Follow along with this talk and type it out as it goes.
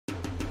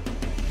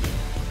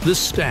The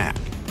Stack.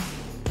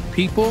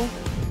 People,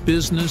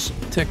 Business,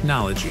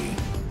 Technology.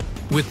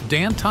 With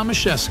Dan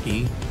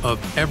Tomaszewski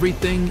of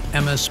Everything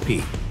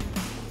MSP.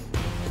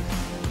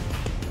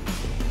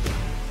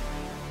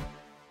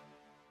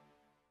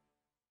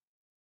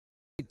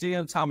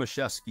 Dan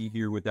Tomaszewski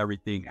here with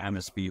Everything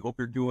MSP. Hope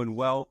you're doing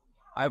well.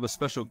 I have a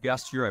special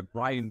guest here at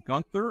Brian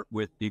Gunther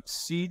with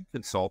Exceed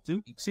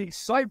Consulting, Exceed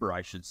Cyber,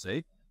 I should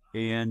say.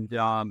 And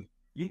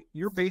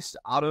you're based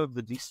out of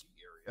the DC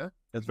area.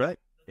 That's right.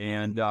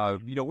 And,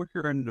 we're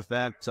here in an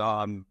event, it's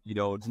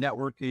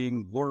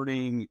networking,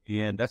 learning,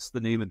 and that's the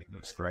name of the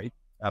host, right?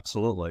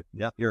 Absolutely.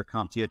 Yeah. Here at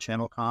CompTIA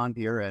ChannelCon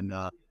here in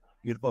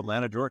beautiful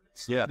Atlanta, Georgia.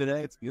 Yeah.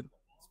 Today, it's beautiful.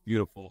 It's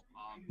beautiful.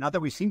 Not that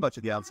we've seen much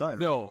of the outside.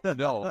 No.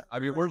 I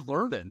mean, we're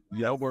learning,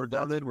 we're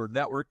learning, we're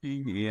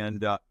networking.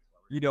 And,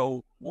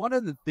 one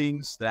of the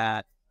things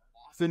that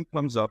often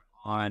comes up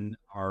on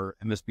our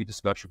MSP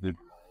discussion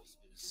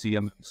is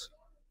CMMC.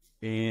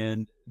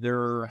 And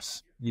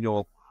there's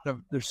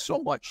so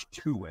much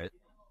to it.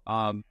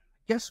 I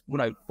guess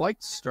what I'd like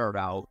to start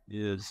out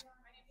is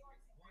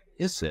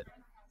it?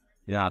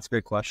 Yeah, it's a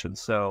great question.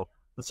 So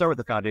let's start with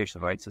the foundation,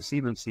 right? So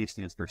CMMC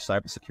stands for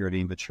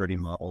Cybersecurity Maturity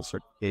Model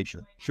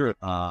Certification. Sure.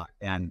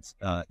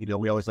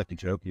 We always like to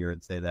joke here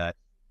and say that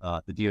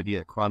the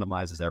DoD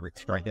chronomizes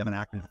everything, right? They have an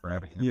acronym for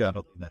everything. Yeah.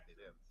 That they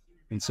do.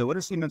 And so what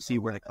is CMMC?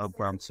 Where they come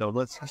from? So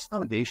let's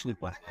foundation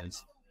what it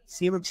is.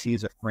 CMMC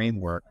is a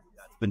framework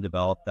that's been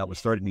developed that was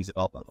started in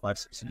development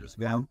 5-6 years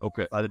ago.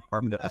 Okay. By the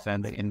Department of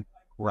Defense in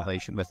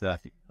correlation with the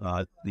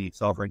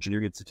Software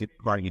Engineering Institute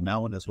of Carnegie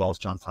Mellon, as well as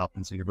Johns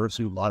Hopkins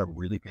University. A lot of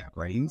really big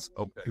brains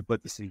who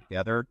put this thing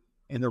together.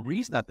 And the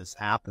reason that this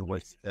happened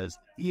was because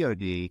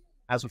DoD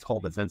has what's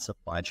called defense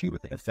supply chain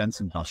with the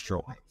defense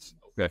industrial base.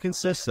 Okay. It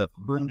consists of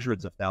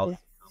hundreds of thousands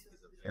of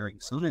varying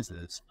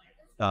sizes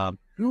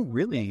who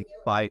really,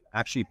 by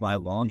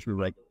law and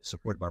through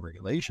supported by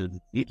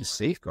regulation, need to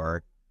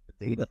safeguard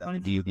the data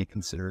that DoD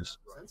considers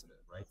sensitive,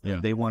 right? Yeah.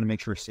 They want to make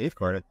sure it's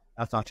safeguarded.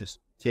 That's not just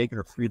taken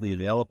or freely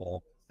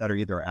available that are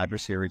either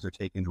adversaries or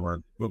taken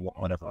or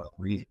whatever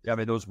reason. Yeah, I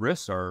mean, those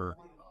risks are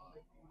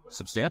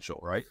substantial,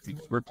 right?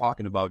 Because we're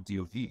talking about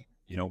DoD.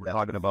 We're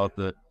talking about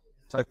the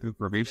type of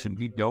information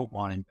we don't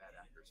want in bad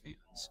actors'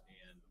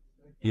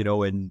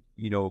 hands.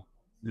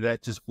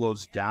 That just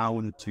flows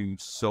down to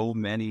so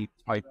many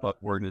type of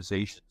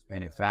organizations,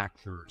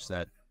 manufacturers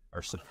that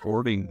are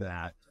supporting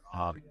that.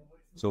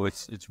 So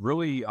it's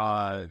really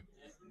an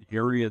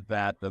area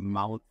that the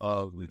amount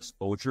of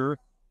exposure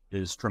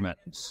is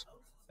tremendous.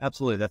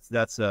 Absolutely.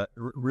 That's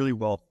really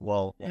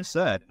well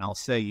said. And I'll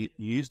say you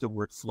used the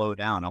word slow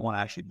down. I want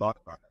to actually talk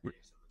about that.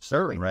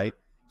 Certainly, right?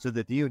 So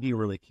the DoD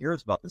really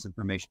cares about this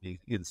information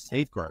being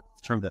safeguarded,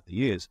 the term that they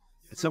use.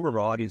 And some of our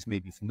audience may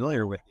be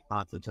familiar with the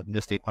concept of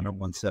NIST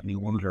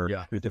 800-171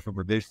 or different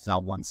revisions now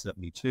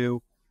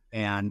 172.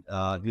 And,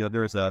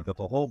 there's the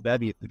whole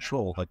bevy of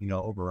controls,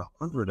 over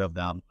 100 of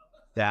them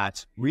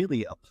that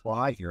really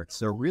apply here.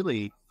 So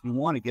really, if you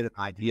want to get an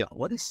idea of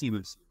what is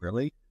CMMC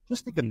really,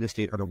 just think of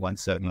NIST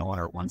 800-171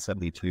 or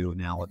 172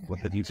 now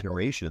with the new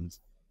iterations.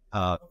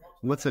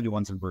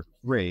 171's in version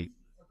 3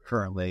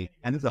 currently,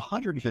 and there's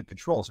 100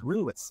 controls.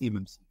 Really what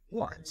CMMC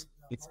was,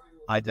 it's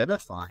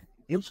identifying,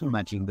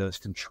 implementing those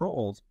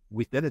controls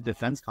within a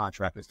defense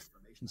contractor's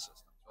information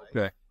system.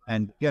 Right? Okay.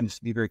 And again, just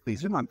to be very clear,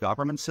 these are not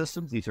government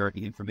systems. These are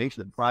the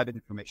private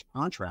information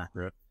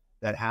contractor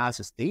that has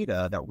this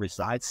data that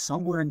resides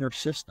somewhere in their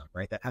system,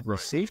 right? That has to be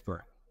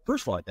safeguarded.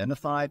 First of all,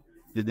 identified,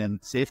 and then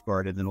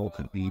safeguarded, and then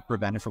ultimately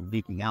prevented from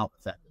leaking out.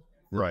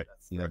 Right.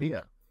 That's the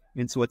idea.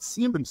 And so what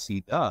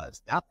CMMC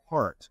does, that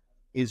part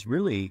is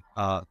really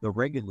the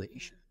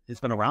regulation.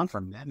 It's been around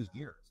for many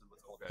years.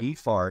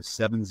 EFAR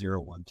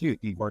 7012,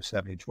 EFAR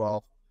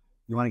 7012.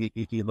 You want to get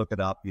geeky, look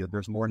it up.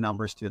 There's more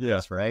numbers to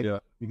this, right? Yeah.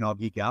 You can all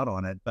geek out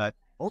on it. But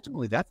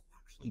ultimately, that's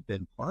actually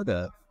been part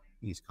of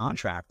these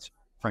contracts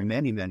for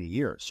many, many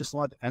years. Just a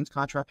lot of defense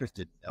contractors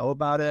didn't know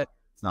about it.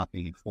 It's not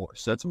being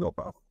enforced. So that's a real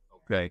problem.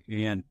 Okay.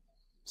 And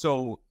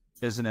so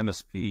as an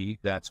MSP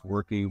that's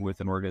working with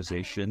an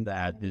organization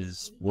that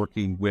is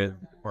working with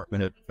the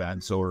Department of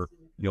Defense or,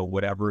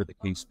 whatever the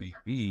case may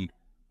be,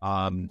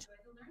 how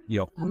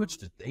much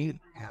do they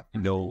have to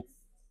know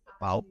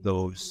about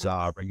those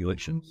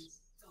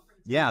regulations?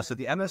 Yeah, so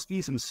the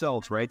MSPs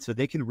themselves, right? So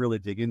they can really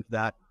dig into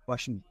that.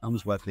 Question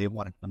comes whether they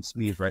want to become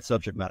SMEs, right?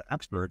 Subject matter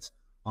experts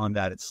on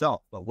that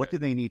itself. But what do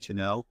they need to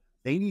know?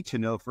 They need to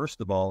know,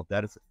 first of all,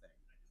 that it's a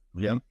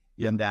thing.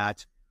 Yeah. And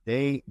that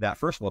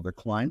first of all, their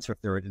clients, if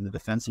they're in the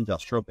defense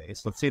industrial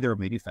base, let's say they're a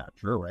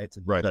manufacturer, right? It's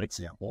that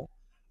example.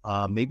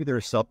 Maybe they're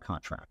a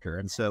subcontractor.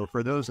 And so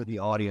for those of the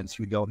audience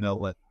who don't know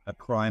what a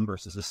prime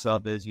versus a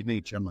sub is, you may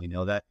generally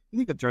know that. You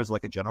think of terms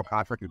like a general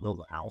contractor who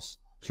builds a house.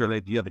 Sure,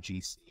 you have a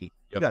GC.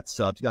 You got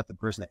subs. You got the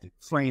person that did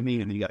framing,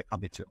 and then you got to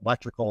come into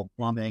electrical,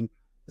 plumbing.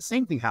 The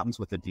same thing happens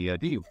with the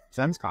DoD.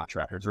 Defense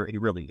contractors, or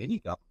really any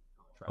government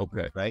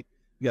contractor, right?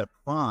 You got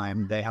a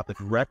prime. They have the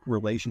direct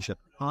relationship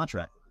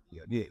contract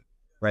with the DoD,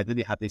 right? Then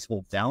you have these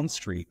whole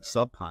downstream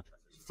subcontractors,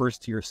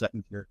 first tier,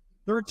 second tier,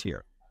 third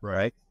tier,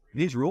 right?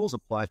 These rules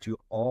apply to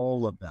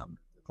all of them,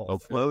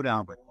 called flow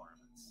down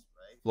requirements.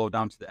 flow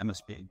down to the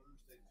MSP?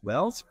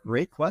 Well, it's a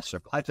great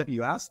question. Glad that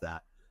you asked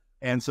that.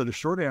 And so the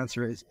short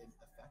answer is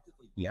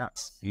effectively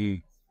yes,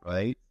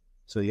 right?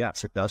 So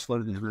yes, it does flow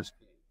to the MSP.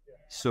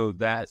 So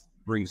that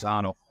brings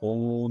on a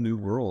whole new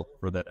world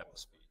for that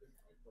MSP.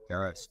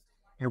 Yes.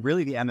 And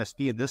really the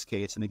MSP in this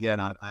case, and again,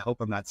 I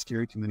hope I'm not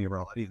scaring too many of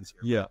our audience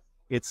here. Yeah.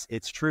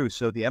 It's true.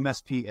 So the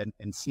MSP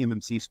and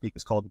CMMC speak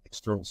is called an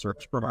external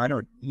service provider,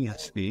 an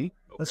ESP.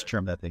 That's the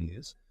term that they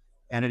use.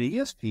 And an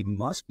ESP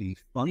must be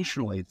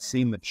functionally at the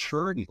same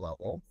maturity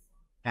level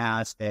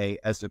as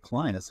the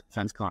client, as a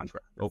defense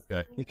contractor.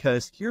 Okay.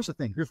 Because here's the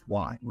thing, here's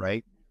why,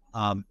 right?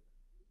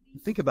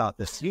 Think about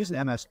this. To use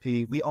an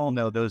MSP, we all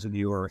know, those of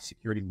you who are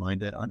security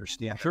minded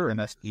understand. Sure,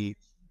 MSP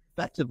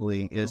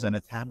effectively is an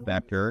attack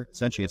vector,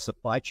 essentially a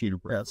supply chain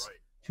risk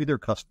to their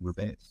customer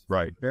base.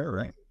 Right. Fair,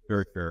 right?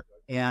 Very fair.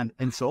 And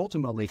so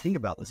ultimately, think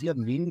about this. You have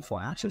meaningful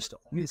access to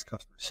all these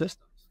customer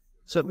systems.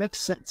 So it makes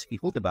sense, if you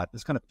think about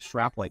this, kind of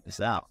extrapolate this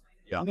out.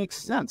 Yeah. It makes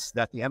sense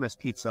that the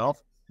MSP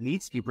itself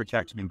needs to be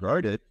protected and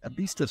guarded at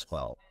least as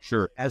well,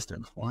 sure, as their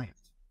client,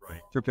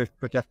 right, to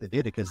protect the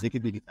data, because they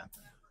could be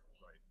defensive.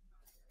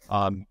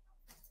 Right.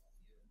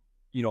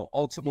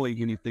 Ultimately,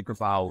 when you think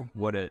about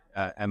what a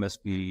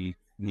MSP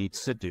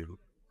needs to do,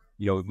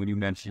 when you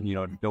mentioned,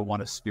 don't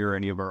want to scare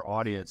any of our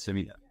audience. I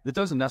mean, that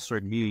doesn't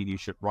necessarily mean you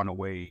should run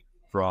away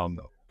from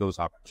those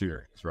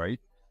opportunities, right?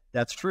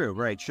 That's true,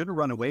 right? Shouldn't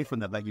run away from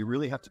them, but you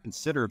really have to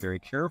consider very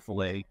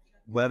carefully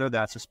whether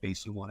that's a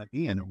space you want to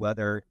be in, or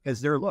whether, because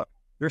they're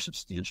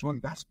substantial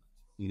investment.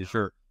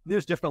 Sure.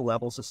 There's different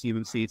levels of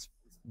CMMC. It's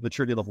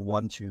maturity level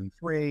 1, 2,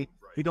 3. Right.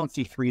 We don't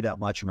see 3 that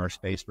much in our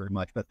space very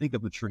much, but think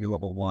of maturity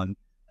level 1.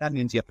 That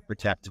means you have to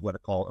protect what I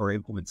call, or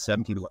implement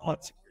 17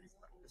 security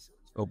practices.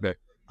 Okay.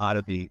 Out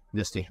of the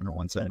NIST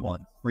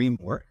 171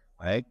 framework,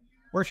 right?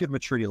 Or if you have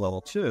maturity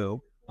level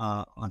 2,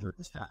 under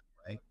this hat,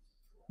 right?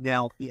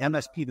 Now, the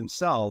MSP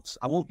themselves,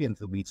 I won't get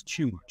into the weeds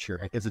too much here,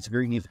 because it's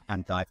very neat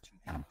to dive too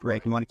deep,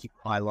 right? You want to keep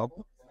high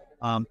level.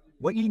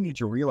 What you need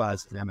to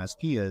realize as an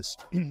MSP is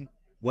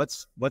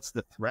what's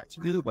the threat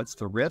to do? What's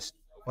the risk?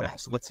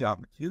 What's the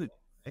opportunity?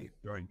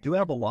 Right? Do I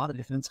have a lot of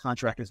defense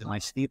contractors in my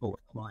stable of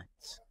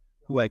clients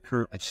who I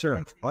currently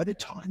serve? Are they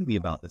talking to me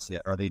about this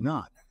yet? Are they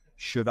not?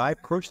 Should I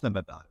approach them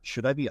about it?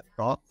 Should I be a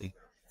thought leader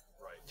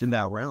in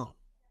that realm?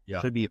 Yeah.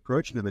 Should I be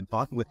approaching them and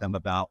talking with them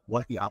about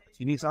what the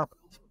opportunities are?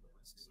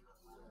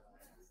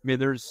 I mean,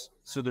 there's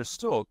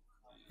still,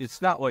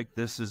 it's not like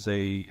this is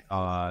a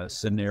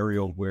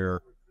scenario where,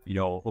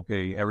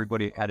 okay,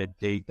 everybody had a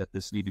date that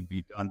this needed to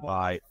be done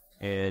by,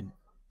 and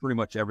pretty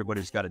much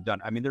everybody's got it done.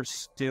 I mean, there's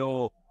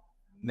still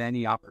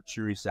many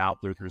opportunities out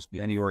there. There's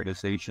many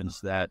organizations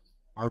that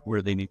aren't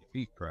where they need to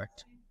be,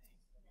 correct?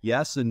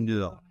 Yes and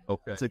no.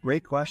 Okay. It's a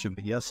great question,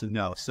 but yes and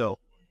no. So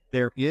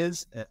there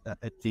is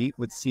a date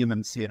with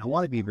CMMC, and I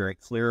want to be very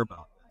clear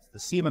about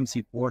this. The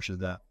CMMC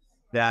portion of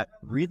that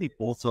really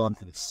bolts on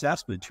to the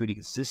assessment to the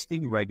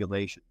existing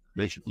regulation,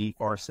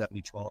 EFAR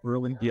 7012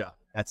 early. Yeah.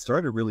 That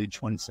started really in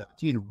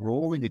 2017,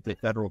 rolling into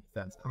federal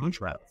defense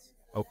contracts.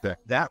 Okay.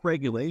 That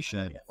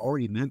regulation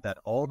already meant that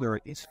all their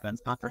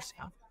defense contractors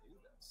have to do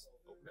this.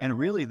 And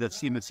really, the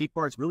CMMC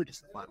part is really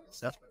just the final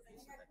assessment.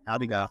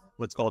 Having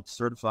what's called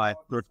certified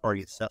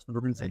third-party assessment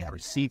organization, or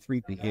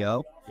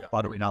C3PAO,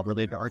 by the way, not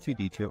related to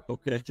R2D2.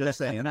 Okay, just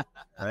saying,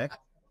 right?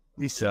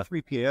 These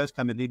C3PAOs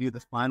come in, they do the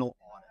final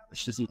audit,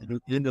 which is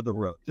the end of the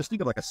road. Just think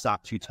of like a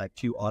SOC 2 Type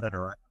 2 audit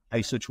or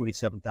ISO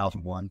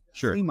 27001.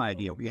 Sure. Same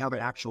idea. We have an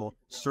actual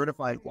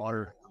certified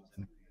auditor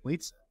that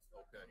completes.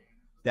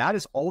 That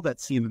is all that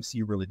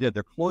CMMC really did.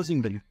 They're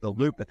closing the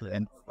loop at the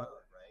end of the road,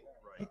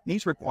 right?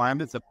 These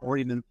requirements have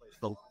already been in place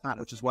for a long time,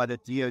 which is why the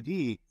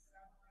DoD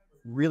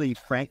really,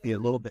 frankly, a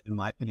little bit, in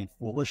my opinion,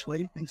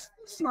 foolishly thinks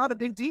it's not a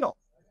big deal.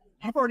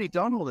 You've already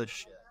done all this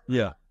shit.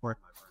 Yeah. Right.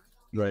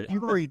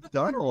 You've already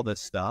done all this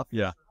stuff.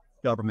 Yeah.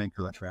 Government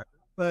contract.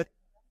 But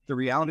the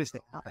reality is they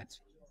haven't,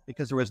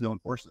 because there was no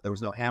enforcement. There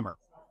was no hammer.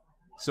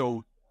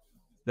 So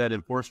that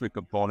enforcement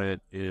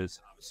component is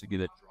obviously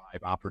going to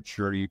drive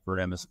opportunity for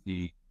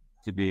MSP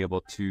to be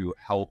able to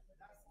help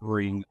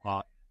bring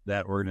up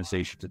that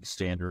organization to the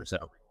standards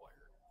that are required.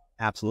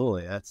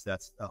 Absolutely.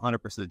 That's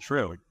 100%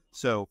 true.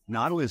 So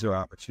not only is there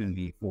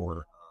opportunity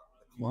for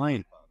the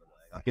client,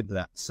 I'll get to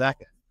that in a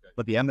second,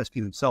 but the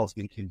MSP themselves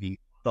can be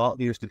thought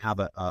leaders, can have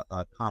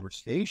a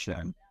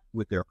conversation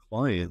with their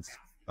clients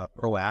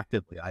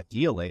proactively,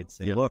 ideally, and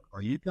say, look, what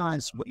are you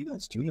guys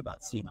doing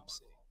about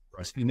CMMC?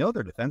 Right. So if you know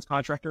they're a defense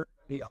contractor,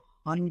 they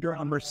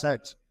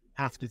 100%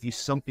 have to do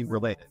something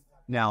related.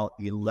 Now,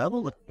 the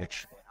level of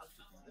which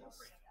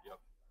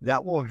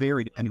that will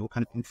vary depending on what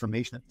kind of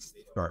information it's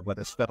safeguard,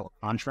 whether it's federal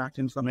contract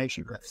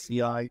information or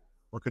FCI,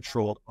 or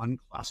controlled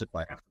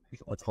unclassified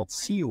information, what's called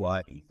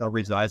CUI, that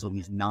resides on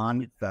these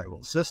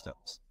non-federal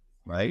systems,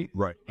 right?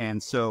 Right.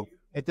 And so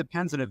it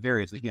depends, and it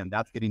varies. Again,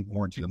 that's getting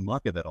more into the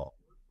muck of it all.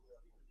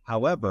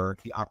 However,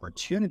 the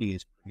opportunity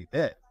is pretty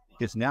big,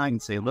 because now you can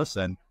say,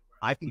 listen,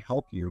 I can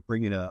help you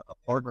bring in a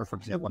partner, for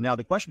example. Now,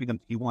 the question becomes,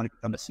 do you want to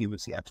become a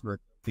CMMC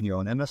expert in your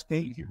own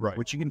MSP, right,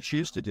 which you can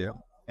choose to do,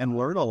 and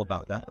learn all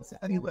about that. That's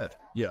how you live.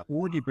 Yeah.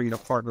 Or do you bring in a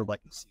partner like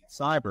you see in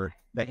cyber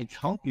that can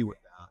help you with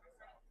that,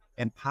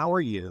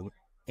 empower you,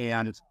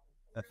 and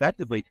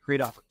effectively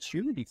create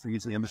opportunity for you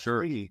as the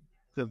MSP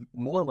to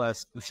more or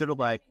less, sort of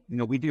like,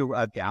 we do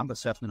a gap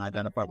assessment,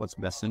 identify what's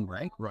missing,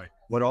 right? Right.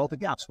 What are all the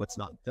gaps, what's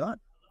not done.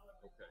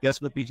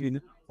 Guess what we do?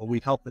 Well, we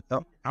help the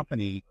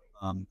company.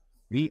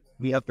 We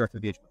have direct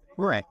engagement.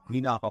 Right. We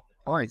now help the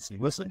clients say,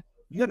 listen,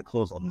 you got to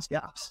close all these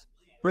gaps.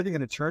 Where are they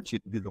going to charge you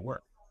to do the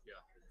work? Yeah.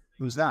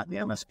 Who's that? The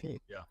MSP.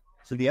 Yeah.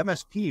 So the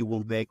MSP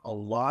will make a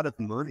lot of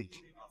money,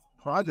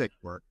 project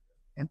work,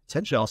 and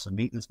potentially also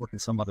maintenance work in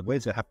some other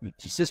ways that have to be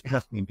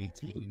consistently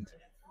maintained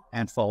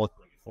and followed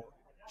forward.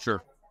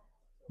 Sure.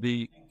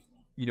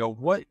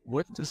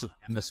 What does an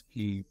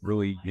MSP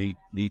really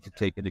need to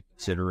take into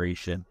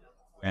consideration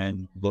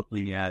and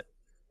looking at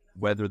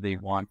whether they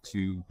want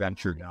to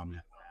venture down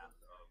that path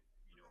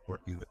of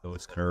working with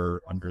those that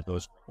are under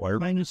those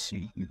requirements?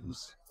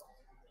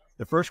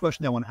 The first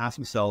question they want to ask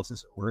themselves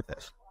is, worth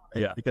it?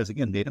 Right? Yeah. Because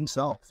again, they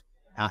themselves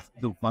have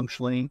to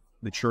functionally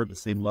mature at the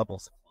same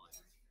levels.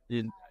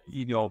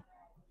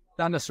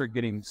 Not necessarily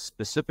getting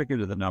specific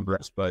into the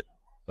numbers, but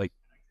like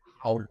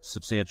how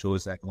substantial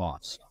is that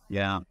loss?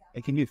 Yeah,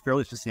 it can be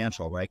fairly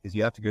substantial, right? Because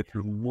you have to go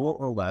through more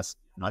or less,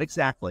 not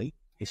exactly,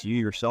 because you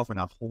yourself are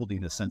not holding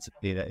the sensitive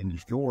data in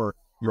your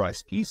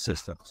ISP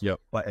systems.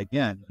 Yep. But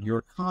again,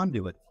 your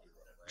conduit.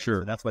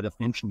 Sure. So that's why the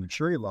functional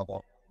maturity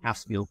level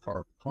has to be a part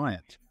of the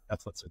client.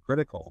 That's what's so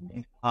critical.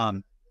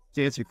 To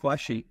answer your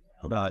question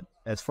about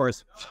as far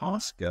as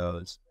cost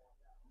goes,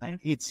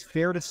 it's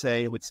fair to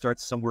say it would start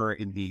somewhere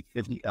in the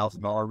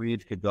 $50,000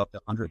 range, could go up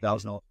to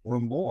 $100,000 or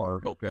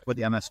more. Okay. With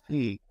the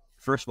MSP,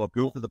 first of all,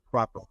 go through the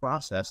proper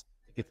process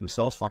to get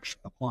themselves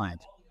functional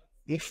compliant.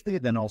 If they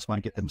then also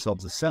want to get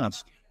themselves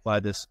assessed by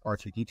this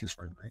R2D2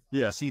 firm, right?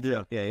 Yeah.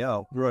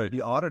 CDAO, Right.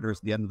 the auditors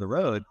at the end of the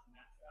road,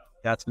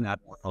 that's going to add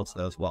more costs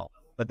as well.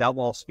 But that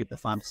will also get the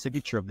final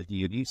signature of the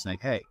DoD saying,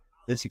 hey,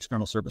 this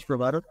external service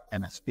provider,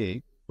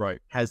 MSP, Right.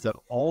 has done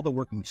all the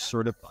work and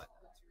certified.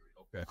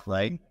 Okay.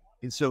 Right?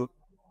 And so,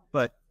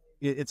 but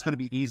it's going to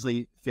be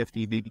easily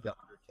 50, maybe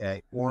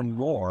 $100K or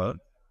more,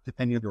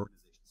 depending on the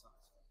organization size.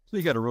 So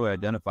you got to really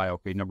identify,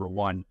 okay, number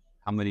one,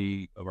 how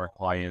many of our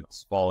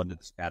clients fall into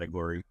this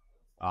category?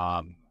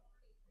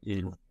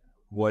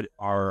 What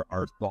are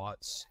our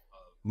thoughts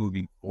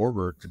moving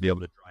forward to be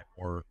able to drive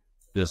more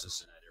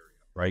business in that area,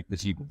 right?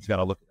 Because you've got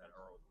to look at that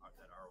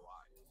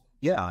ROI.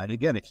 Yeah, and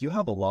again, if you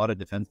have a lot of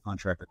defense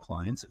contractor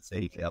clients, let's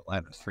say you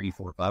have 3,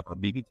 4, 5, or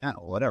maybe 10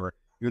 or whatever,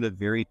 you're in a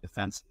very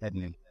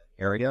defense-heavy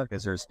area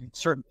because there's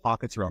certain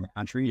pockets around the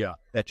country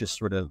that just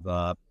sort of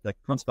like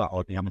Princeton,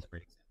 Alabama,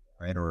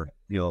 right? Or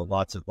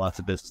lots of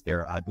business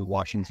there. The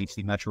Washington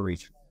D.C. metro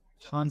region,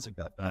 tons of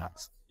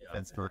defense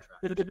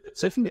contractors.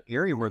 So if in the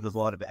area where there's a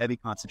lot of heavy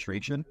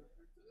concentration,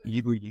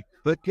 you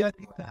could get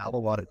to have a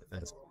lot of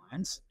defense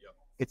clients.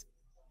 It's,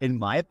 in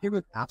my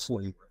opinion,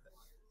 absolutely worth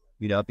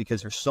it.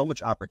 Because there's so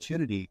much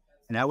opportunity.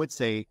 And I would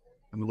say,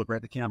 I'm gonna look right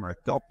at the camera.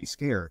 Don't be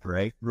scared,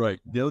 right? Right.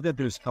 Know that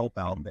there's help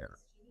out there.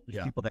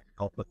 There's people that can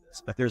help with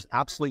this, but there's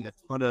absolutely a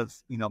ton of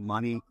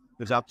money.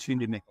 There's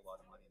opportunity to make a lot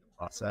of money in the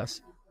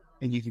process,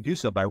 and you can do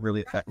so by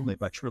really effectively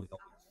by truly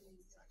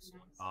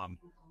helping.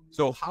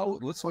 So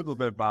let's talk a little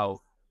bit about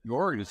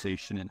your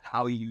organization and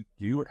how you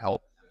do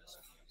help.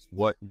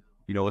 What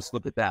let's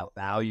look at that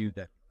value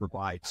that you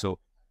provide. So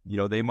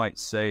they might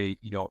say,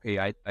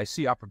 hey, I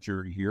see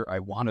opportunity here. I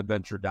want to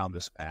venture down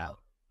this path.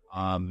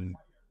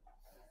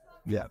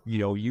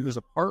 You as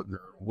a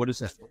partner, what does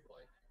that look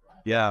like?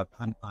 Yeah,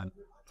 I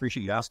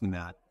appreciate you asking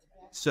that.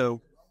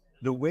 So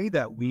the way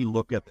that we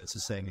look at this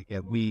is saying,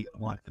 again, we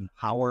want to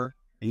empower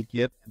and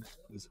give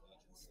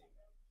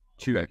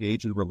to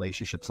engage in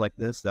relationships like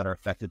this that are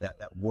affected, that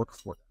work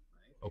for them.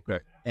 Okay.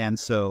 And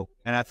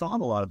I thought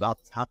a lot about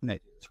this, how can I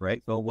do this,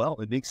 right? Well,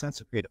 it makes sense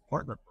to create a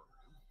partner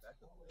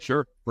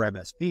program for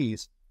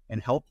MSPs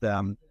and help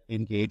them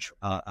engage,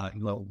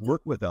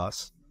 work with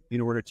us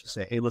in order to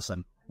say, hey,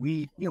 listen,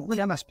 we're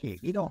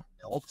MSP. We don't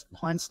help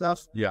find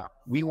stuff. Yeah.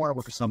 We want to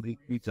work with somebody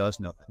who does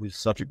know that, who's a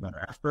subject matter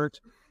expert,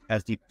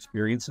 has deep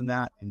experience in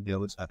that, and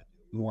knows how to do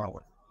it. We want to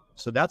work.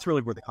 So that's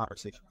really where the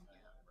conversation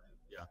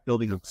began, right?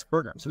 Building this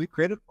program. So we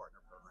created a partner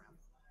program,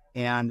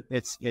 and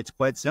it's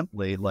quite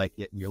simply like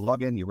you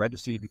log in, you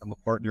register, you become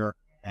a partner,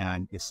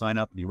 and you sign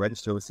up and you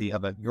register with you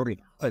already have a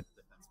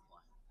defense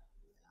client.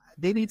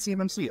 They need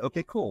CMMC.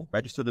 Okay, cool.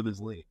 Register them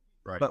as lead.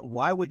 Right. But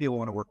why would they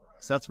want to work with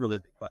us? That's really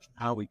the big question.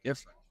 How are we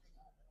different?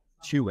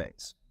 2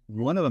 ways.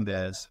 One of them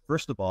is,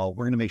 first of all,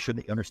 we're going to make sure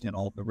that you understand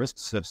all the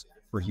risks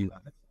for you.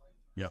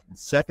 Yeah.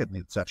 Secondly,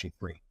 it's actually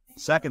free.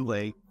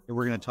 Secondly,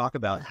 we're going to talk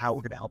about how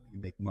we're going to help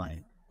you make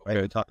money. Right?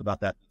 Okay. We talked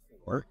about that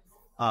before.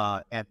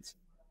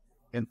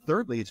 And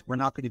thirdly, we're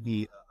not going to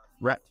be a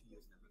threat to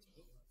you.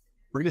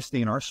 We're going to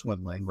stay in our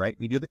swim lane, right?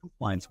 We do the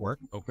compliance work.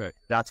 Okay.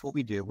 That's what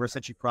we do. We're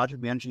essentially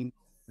project managing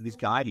and these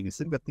guiding.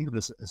 Think of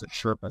this as a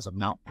Sherpa, as a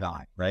mountain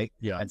guide, right?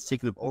 Yeah. And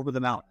taking them over the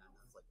mountain.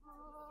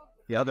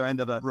 The other end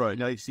of it, right?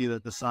 You see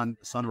the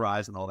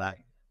sunrise and all that,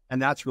 and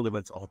that's really what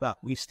it's all about.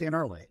 We stay in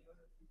our lane,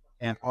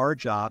 and our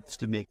job is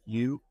to make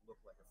you look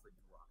like a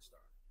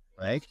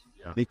right?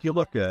 Yeah. Make you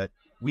look good.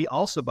 We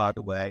also, by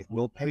the way,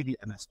 will pay the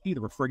MSP,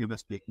 the referring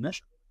MSP,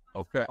 commission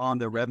Okay. on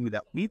the revenue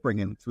that we bring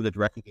in through the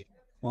direct engagement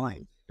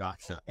client.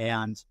 Gotcha.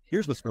 And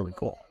here's what's really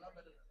cool.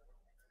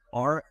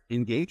 Our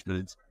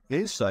engagement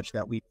is such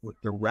that we work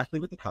directly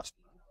with the customer.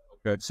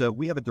 Okay. So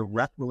we have a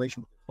direct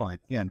relation with the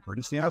client. Again, we're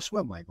just in our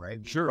swim lane, right?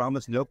 Sure.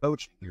 Almost no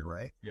coaching here,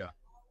 right? Yeah.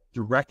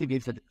 Direct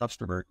engagement with the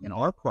customer. And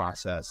our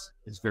process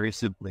is very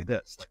simply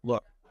this. Like,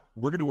 look,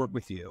 we're going to work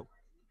with you.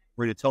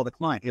 We're going to tell the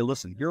client, hey,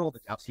 listen, here are all the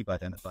gaps you've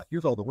identified.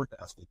 Here's all the work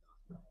that has to be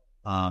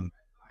done.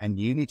 And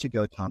you need to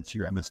go talk to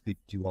your MSP to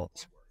do all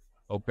this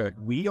work. Okay.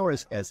 We are,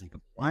 as a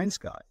compliance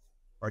guy,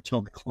 are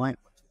telling the client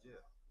what to do.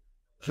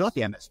 It's not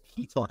the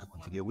MSP telling them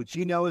what to do, which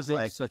is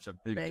like such a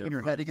big banging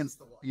your head against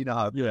the wall. You know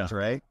how it is,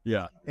 right?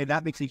 Yeah. And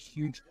that makes a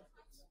huge difference.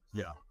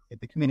 Yeah. In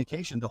the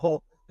communication,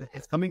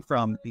 it's coming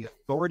from the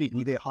authority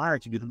who they hire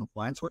to do the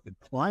compliance work, the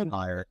client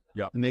hire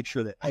to make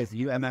sure that, hey, as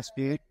you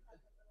MSP,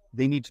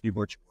 they need to do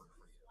virtual work.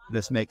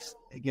 This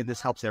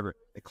helps everyone.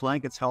 The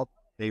client gets help.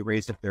 They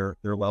raise up their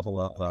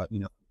level of,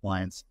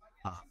 compliance.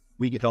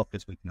 We get help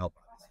because we can help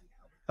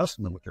the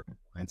customer with their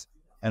compliance,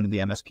 and then the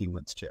MSP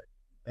wins too.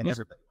 And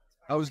everybody.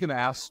 I was going to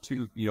ask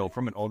too,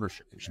 from an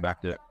ownership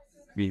perspective,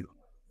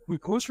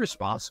 who's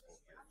responsible?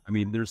 I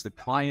mean, there's the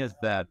client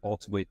that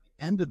ultimately, at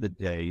the end of the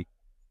day,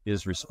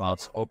 is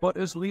responsible. But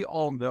as we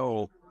all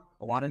know,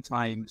 a lot of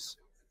times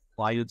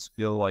clients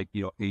feel like,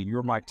 hey,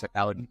 you're my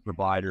technology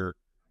provider.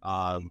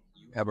 You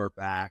have our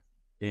back,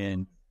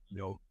 and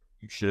you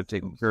should have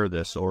taken care of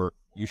this, or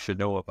you should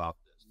know about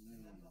this,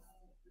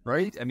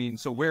 right? I mean,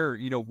 so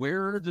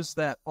where does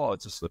that? Oh,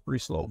 it's a slippery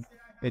slope.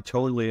 It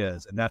totally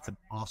is, and that's an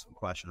awesome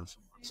question.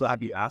 So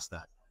have you asked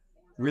that?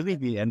 Really,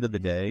 at the end of the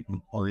day,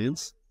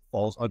 compliance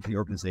falls under the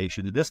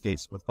organization. In this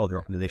case, what's called the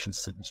organization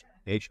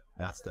certification.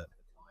 That's the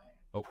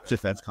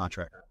defense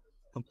contractor.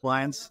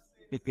 Compliance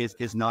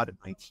is not an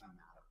IT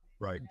matter,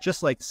 right?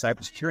 Just like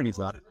cybersecurity is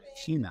not an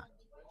IT matter.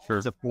 Sure.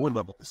 It's a board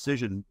level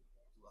decision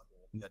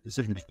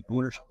making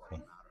ownership. Yeah.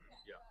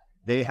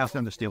 They have to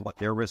understand what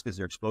their risk is,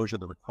 their exposure,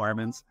 the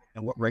requirements,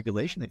 and what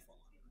regulation they follow.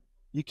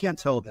 You can't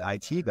tell the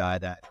IT guy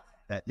that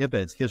if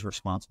it's his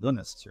responsibility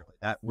necessarily.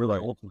 That really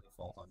ultimately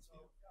falls on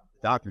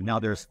the doctor. Now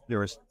there's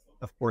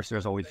of course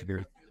there's always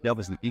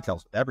devils in the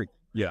details with everything.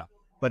 Yeah.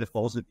 But it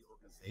falls in the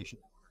organization.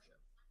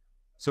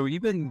 So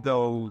even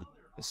though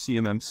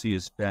CMMC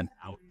has been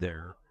out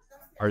there,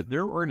 are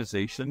there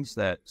organizations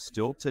that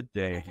still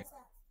today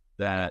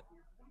that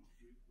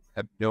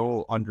have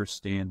no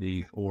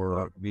understanding,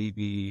 or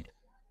maybe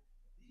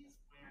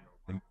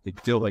they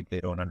feel like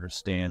they don't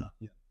understand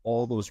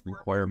all those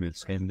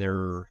requirements, and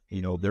they're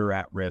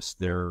at risk,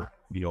 there's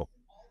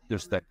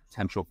that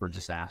potential for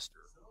disaster?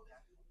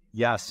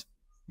 Yes,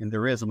 and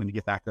there is. I'm going to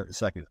get back there in a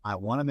second. I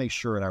want to make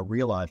sure that I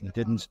realize I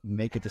didn't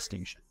make a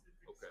distinction.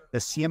 The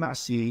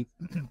CMMC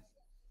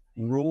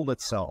rule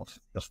itself,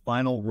 the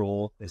final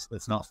rule,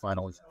 it's not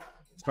final. It's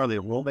probably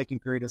a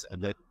rulemaking period is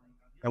ended.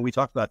 And we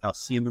talked about how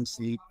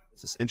CMMC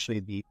is essentially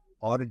the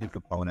audited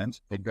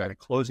component. They've got to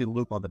close the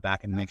loop on the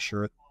back and make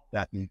sure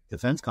that the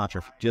defense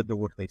contractor did the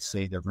work they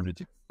say they're going to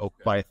do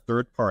by a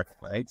third party,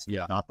 right?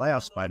 So not by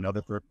us, by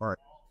another third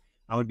party.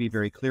 I would be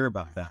very clear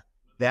about that.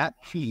 That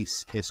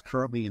piece is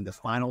currently in the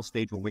final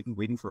stage. We're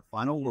waiting for a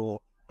final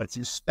rule, but it's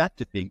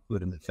expected to be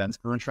included in the defense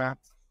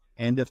contract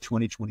end of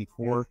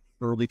 2024,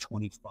 early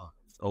 25.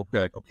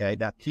 Okay,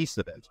 that piece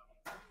of it.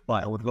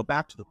 But I would go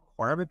back to the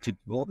requirement to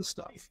do all this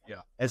stuff.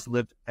 Yeah,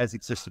 has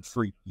existed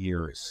for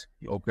years.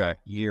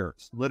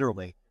 Years,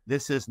 literally.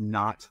 This is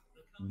not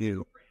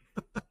new.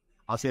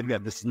 I'll say it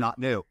again. This is not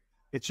new.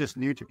 It's just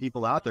new to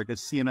people out there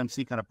because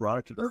CMMC kind of brought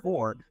it to the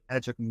fore, and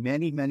it took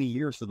many, many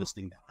years for this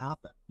thing to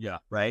happen. Yeah,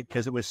 right.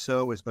 Because it was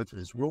going through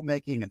this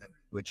rulemaking, and then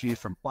to achieve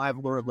from 5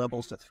 alert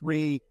levels to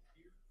 3.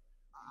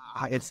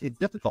 It's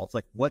difficult. It's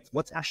like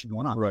what's actually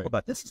going on? Right.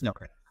 But this is not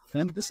going to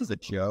happen. This is a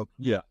joke.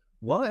 Yeah.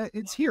 Well,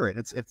 it's here.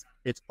 It's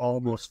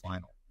almost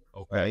final.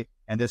 Okay. Right.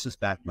 And this is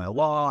backed by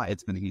law.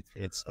 It's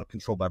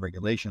controlled by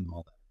regulation and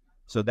all that.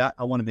 So that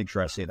I want to make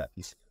sure I say that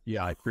piece.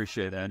 Yeah, I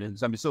appreciate that.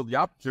 And so the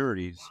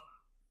opportunities,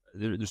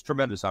 there's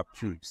tremendous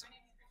opportunities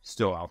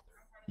still out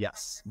there.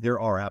 Yes,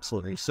 there are,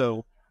 absolutely.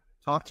 So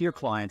talk to your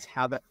clients,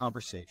 have that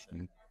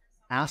conversation,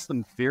 ask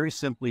them very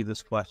simply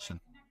this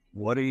question: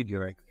 what are you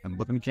doing? I'm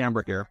looking at the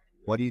camera here.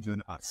 What are you doing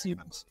about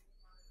CMMC?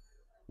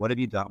 What have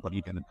you done? What are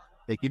you doing?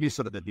 They give you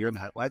sort of the deer in the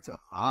headlights.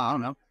 I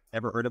don't know.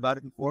 Ever heard about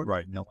it before?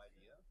 Right. No idea.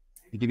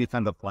 They give you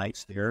kind of a blank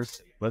stare.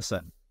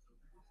 Listen,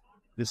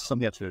 this is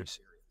something that's very serious,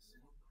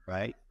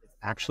 right?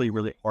 Actually,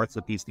 really parts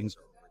of these things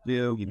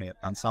do. You may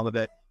have done some of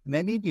it. And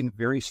they may be in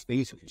various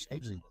phases.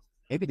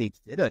 Maybe they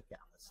did a gap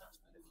assessment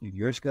a few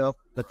years ago,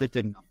 but they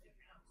didn't.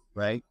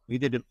 Right? We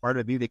did it part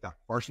of it. They got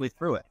partially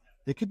through it.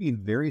 They could be in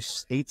various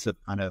states of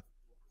kind of,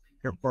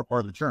 part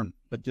of the term,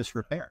 but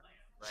disrepair.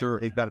 Right? Sure.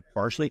 They've got it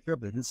partially through,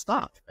 but it didn't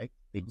stop. Right?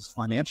 It's a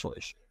financial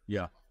issue.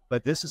 Yeah.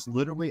 But this is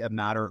literally a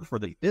matter for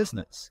the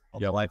business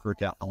of life or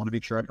death. I want to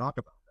make sure I talk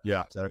about that.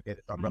 Yeah. Is that okay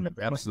to talk about that?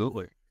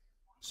 Absolutely.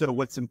 So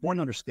what's important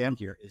to understand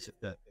here is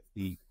that if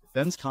the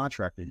defense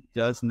contractor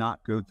does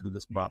not go through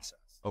this process,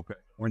 Okay.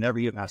 or never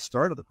even has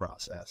started the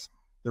process,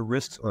 the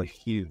risks are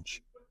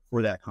huge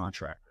for that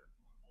contractor.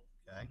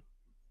 Okay.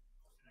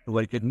 So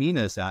what it could mean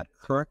is that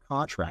current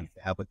contract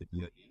they have with the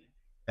DoD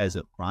as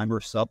a prime or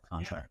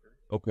subcontractor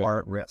are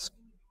at risk.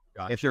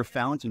 Gotcha. If you're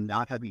found to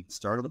not have even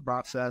started the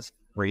process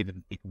or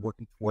even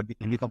working toward the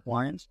India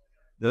compliance,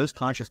 those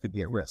contracts could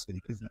be at risk and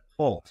it could be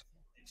pulled.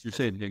 So you're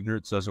saying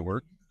ignorance doesn't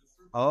work?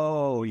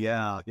 Oh,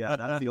 yeah.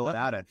 That's the old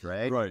adage,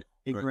 right? Right.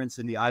 Ignorance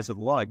in the eyes of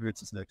the law,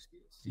 ignorance is no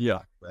excuse. Yeah.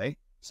 Right?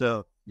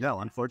 So, no,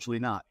 unfortunately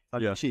not.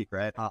 Tongue in cheek,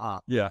 right?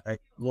 Yeah. Right?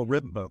 A little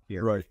ribbon boat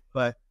here. Right.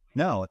 But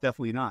no,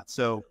 definitely not.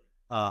 So,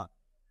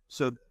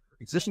 so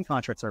existing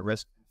contracts are at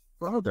risk.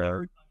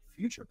 Further,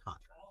 future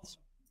contracts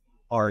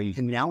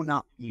can now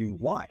not be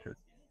wired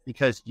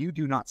because you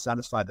do not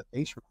satisfy the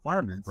base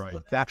requirements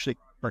to actually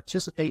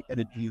participate in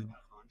a DoD contract.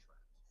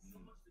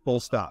 Full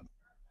stop.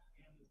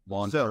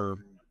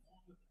 Long-term,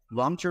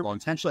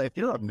 potentially, if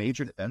you're a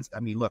major defense, I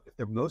mean, look, if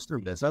they're most of their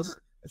business,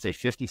 let's say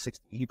 50,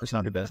 60, 80%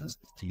 of their business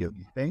is DoD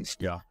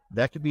based,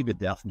 that could be the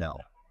death knell.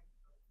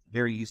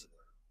 Very easy.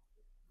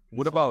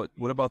 What about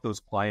those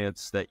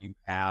clients that you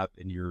have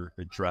and you're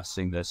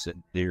addressing this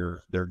and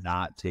they're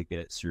not taking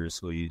it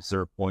seriously? Is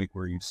there a point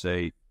where you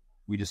say,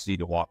 we just need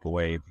to walk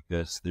away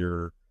because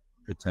they're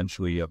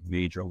potentially a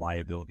major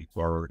liability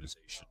to our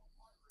organization?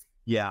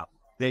 Yeah,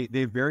 they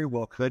very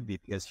well could be,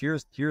 because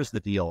here's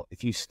the deal.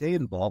 If you stay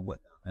involved with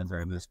them as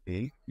their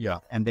MSP,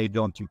 and they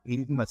don't do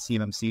anything but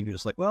CMMC, you're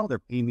just like, well, they're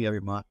paying me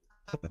every month.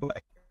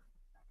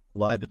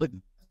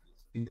 Liability.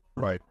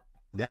 Right.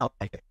 Now,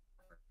 I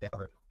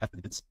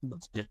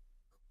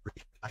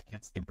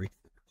can't stay brief.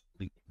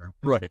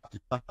 Right.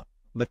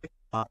 Look at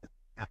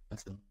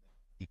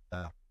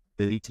the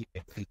ETA.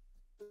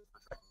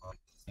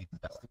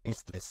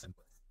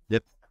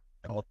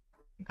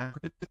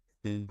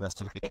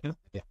 Investigation.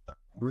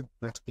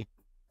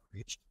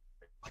 Reached.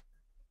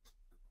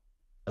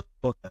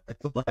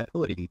 The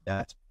liability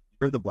that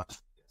you're the black.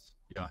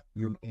 Yeah.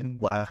 You're in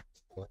black.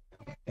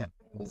 And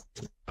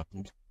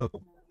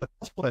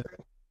that's what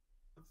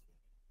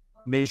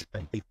major.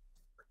 Let's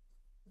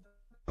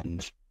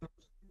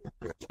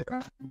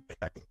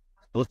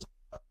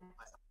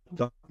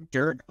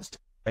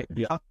right?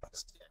 The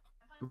opposite.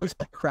 It looks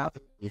like crap.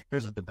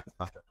 Here's the defense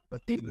contractor,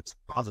 but it's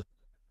positive.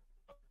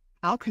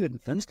 How could a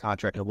defense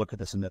contractor look at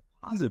this in a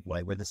positive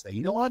way, where they say,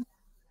 you know what?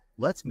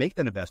 Let's make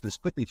that investment as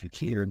quickly as we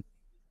can.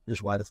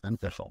 Here's why that's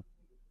beneficial.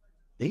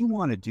 They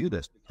want to do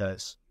this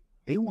because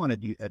they want to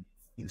do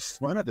in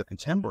front of their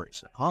contemporaries,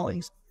 their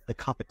colleagues, the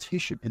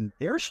competition in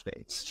their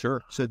space.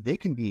 Sure. So they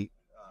can be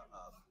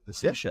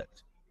positioned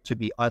to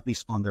be at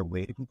least on their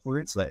way to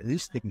compliance. So at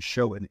least they can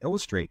show and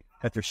illustrate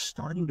that they're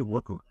starting to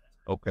work on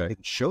it. Okay. They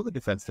can show the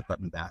Defense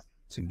Department that.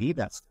 To me,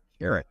 that's the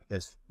carrot,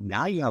 because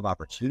now you have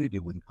opportunity to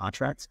win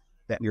contracts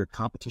that your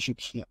competition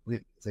can't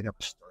win because they never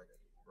started.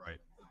 Right.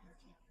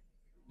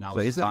 Now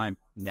is the time.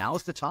 Now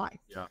is the time.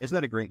 Yeah. Isn't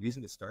that a great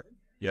reason to start it?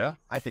 Yeah,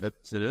 I think it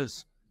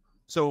is.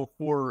 So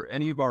for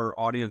any of our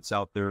audience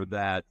out there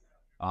that,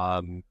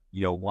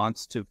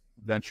 wants to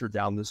venture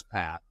down this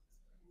path,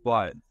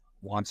 but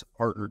wants a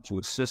partner to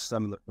assist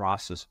them in the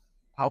process,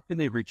 how can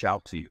they reach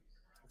out to you?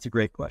 It's a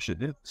great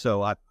question.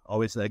 So I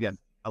always say, again,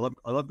 I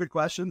love good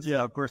questions.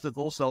 Yeah, of course, it's a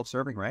little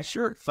self-serving, right?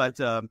 Sure. But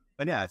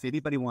yeah, if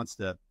anybody wants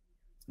to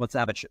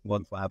have a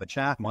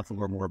chat, wants to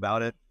learn more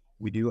about it,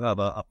 we do have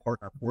a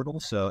partner portal.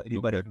 So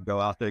anybody can go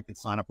out there, can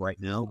sign up right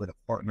now with a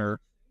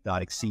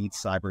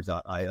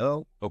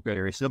partner.exceedcyber.io. Okay.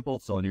 Very simple.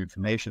 Fill in your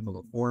information,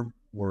 we'll form,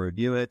 we'll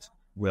review it.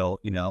 We'll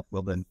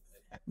then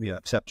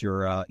accept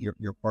your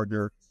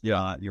partner,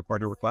 your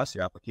partner request,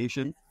 your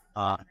application.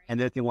 And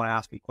then if you want to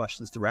ask me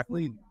questions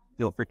directly,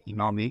 feel free to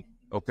email me.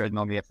 Okay.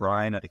 Email me at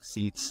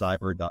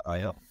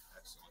Brian@exceedcyber.io.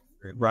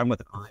 Brian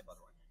with an I, by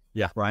the way.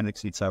 Yeah.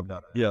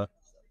 Brian@exceedcyber.io. Yeah.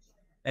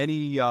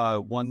 Any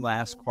one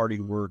last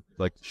parting word you'd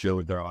like to share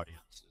with our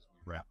audience as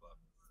we wrap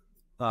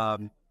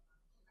up?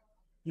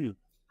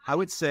 I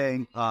would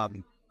say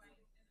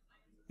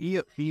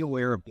be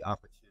aware of the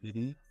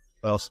opportunity,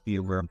 but also be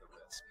aware of the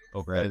risk.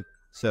 Okay.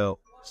 So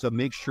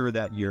make sure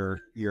that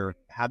you're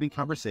having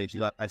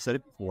conversations. I said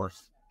it before.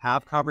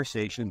 Have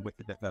conversation with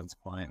the defense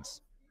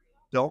clients.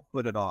 Don't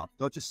put it off.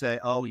 Don't just say,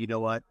 oh, you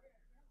know what?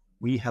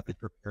 We have to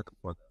prepare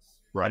for this.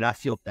 Right. And I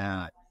feel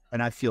bad.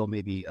 And I feel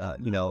maybe,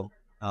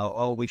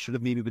 we should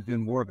have maybe been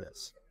doing more of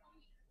this.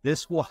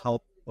 This will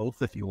help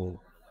both of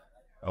you.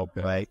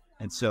 Okay. Right.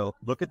 And so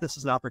look at this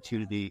as an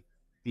opportunity.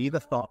 Be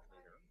the thought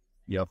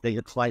leader. If the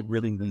client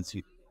really needs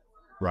you.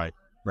 Right.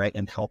 Right.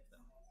 And help them.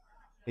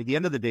 At the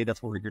end of the day,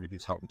 that's what we're here to do,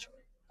 is help each other.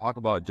 Talk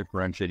about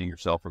differentiating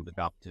yourself from the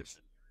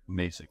competition.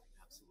 Amazing.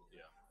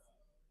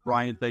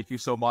 Brian, thank you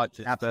so much.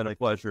 It's been a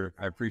pleasure.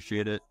 I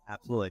appreciate it.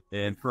 Absolutely.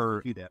 And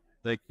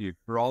thank you.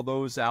 For all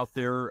those out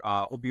there,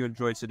 hope you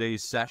enjoyed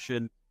today's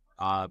session.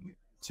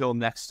 Till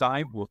next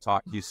time, we'll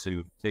talk to you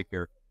soon. Take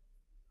care.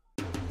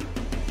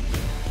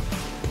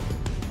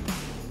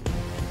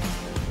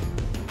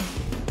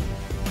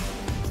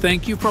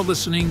 Thank you for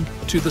listening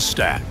to The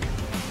Stack.